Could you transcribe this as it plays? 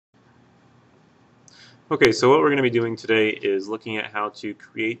Okay, so what we're going to be doing today is looking at how to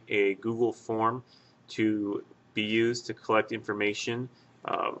create a Google form to be used to collect information,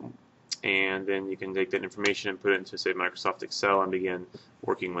 um, and then you can take that information and put it into, say, Microsoft Excel and begin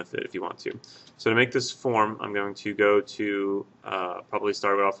working with it if you want to. So to make this form, I'm going to go to, probably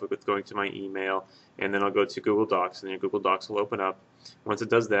start off with going to my email, and then I'll go to Google Docs, and your Google Docs will open up. Once it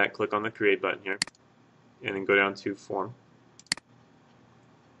does that, click on the Create button here, and then go down to Form.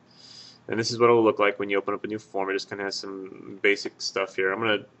 And this is what it will look like when you open up a new form. It just kind of has some basic stuff here. I'm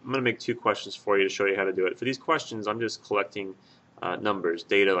gonna make two questions for you to show you how to do it. For these questions, I'm just collecting numbers,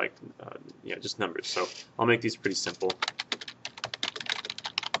 data, like yeah, just numbers. So I'll make these pretty simple.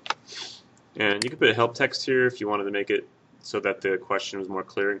 And you can put a help text here if you wanted to make it so that the question was more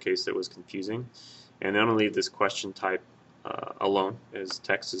clear in case it was confusing. And then I'm gonna leave this question type alone, as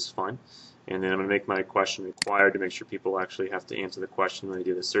text is fine. And then I'm going to make my question required to make sure people actually have to answer the question when they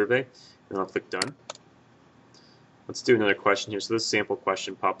do the survey. And I'll click Done. Let's do another question here. So this sample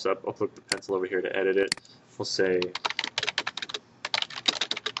question pops up. I'll click the pencil over here to edit it. We'll say,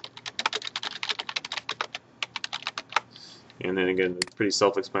 and then again, pretty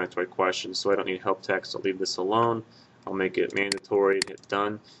self-explanatory question, so I don't need help text. I'll leave this alone. I'll make it mandatory and hit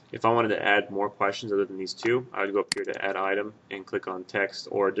Done. If I wanted to add more questions other than these two, I would go up here to Add Item and click on Text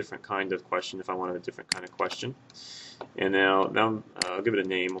or a different kind of question if I wanted a different kind of question. And now I'll give it a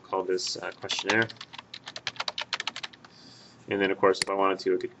name. We'll call this questionnaire. And then, of course, if I wanted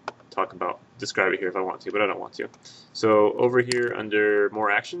to, I could describe it here if I want to, but I don't want to. So over here under More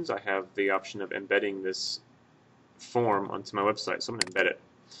Actions, I have the option of embedding this form onto my website. So I'm going to embed it.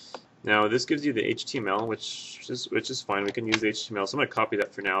 Now this gives you the HTML, which is fine. We can use the HTML. So I'm going to copy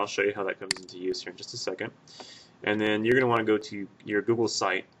that for now. I'll show you how that comes into use here in just a second. And then you're going to want to go to your Google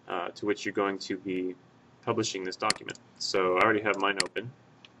site to which you're going to be publishing this document. So I already have mine open.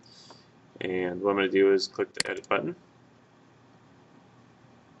 And what I'm going to do is click the Edit button.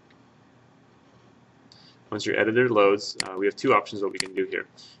 Once your editor loads, we have two options what we can do here.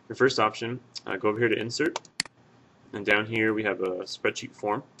 The first option, go over here to Insert. And down here we have a spreadsheet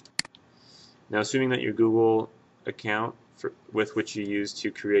form. Now, assuming that your Google account with which you use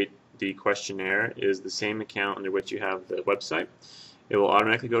to create the questionnaire is the same account under which you have the website, it will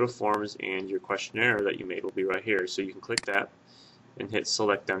automatically go to Forms, and your questionnaire that you made will be right here. So you can click that and hit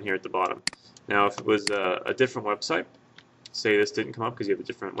Select down here at the bottom. Now, if it was a different website, say this didn't come up because you have a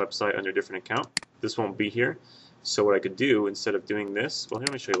different website under a different account, this won't be here. So what I could do instead of doing this, well,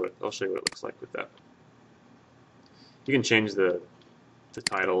 let me show you I'll show you what it looks like with that. You can change the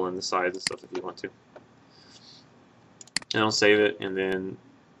title and the size and stuff if you want to. And I'll save it, and then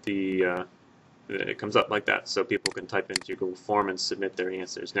it comes up like that, so people can type into your Google form and submit their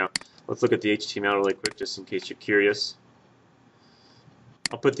answers. Now, let's look at the HTML really quick, just in case you're curious.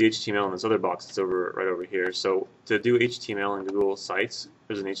 I'll put the HTML in this other box that's right over here. So to do HTML in Google Sites,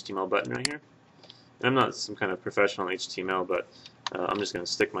 there's an HTML button right here. And I'm not some kind of professional in HTML, but I'm just going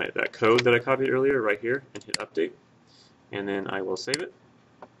to stick that code that I copied earlier right here and hit Update. And then I will save it.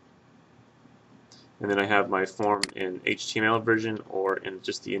 And then I have my form in HTML version or in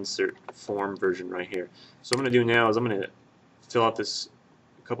just the insert form version right here. So what I'm going to do now is I'm going to fill out this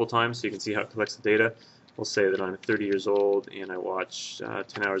a couple times so you can see how it collects the data. We'll say that I'm 30 years old and I watch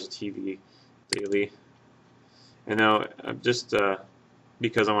 10 hours of TV daily. And now, just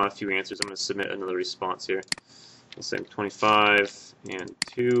because I want a few answers, I'm going to submit another response here. We'll say 25 and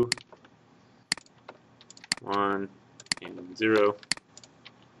 2, 1 and 0.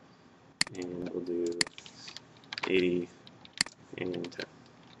 And we'll do 80 and 10,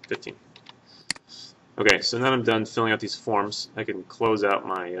 15. Okay, so now I'm done filling out these forms. I can close out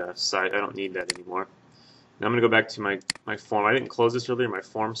my site. I don't need that anymore. Now I'm going to go back to my form. I didn't close this earlier, my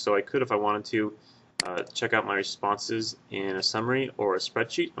form, so I could, if I wanted to, check out my responses in a summary or a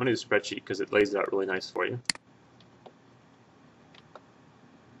spreadsheet. I'm going to do a spreadsheet because it lays it out really nice for you.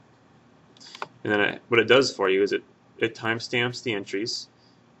 And then what it does for you is it timestamps the entries.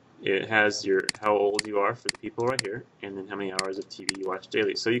 It has how old you are for the people right here, and then how many hours of TV you watch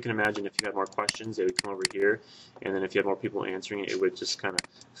daily. So you can imagine if you had more questions, they would come over here, and then if you had more people answering it, it would just kind of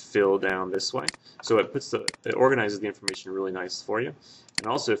fill down this way. So it organizes the information really nice for you. And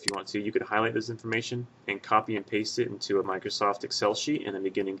also, if you want to, you could highlight this information and copy and paste it into a Microsoft Excel sheet, and then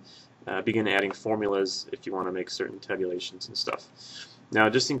begin adding formulas if you want to make certain tabulations and stuff. Now,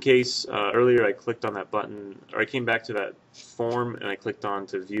 just in case, earlier I clicked on that button, or I came back to that form and I clicked on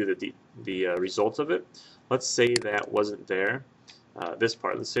to view the results of it. Let's say that wasn't there, this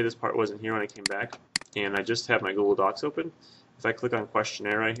part. Let's say this part wasn't here when I came back, and I just have my Google Docs open. If I click on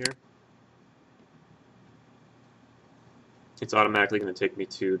questionnaire right here, it's automatically going to take me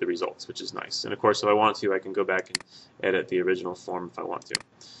to the results, which is nice. And of course, if I want to, I can go back and edit the original form if I want to.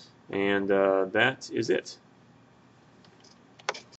 And that is it.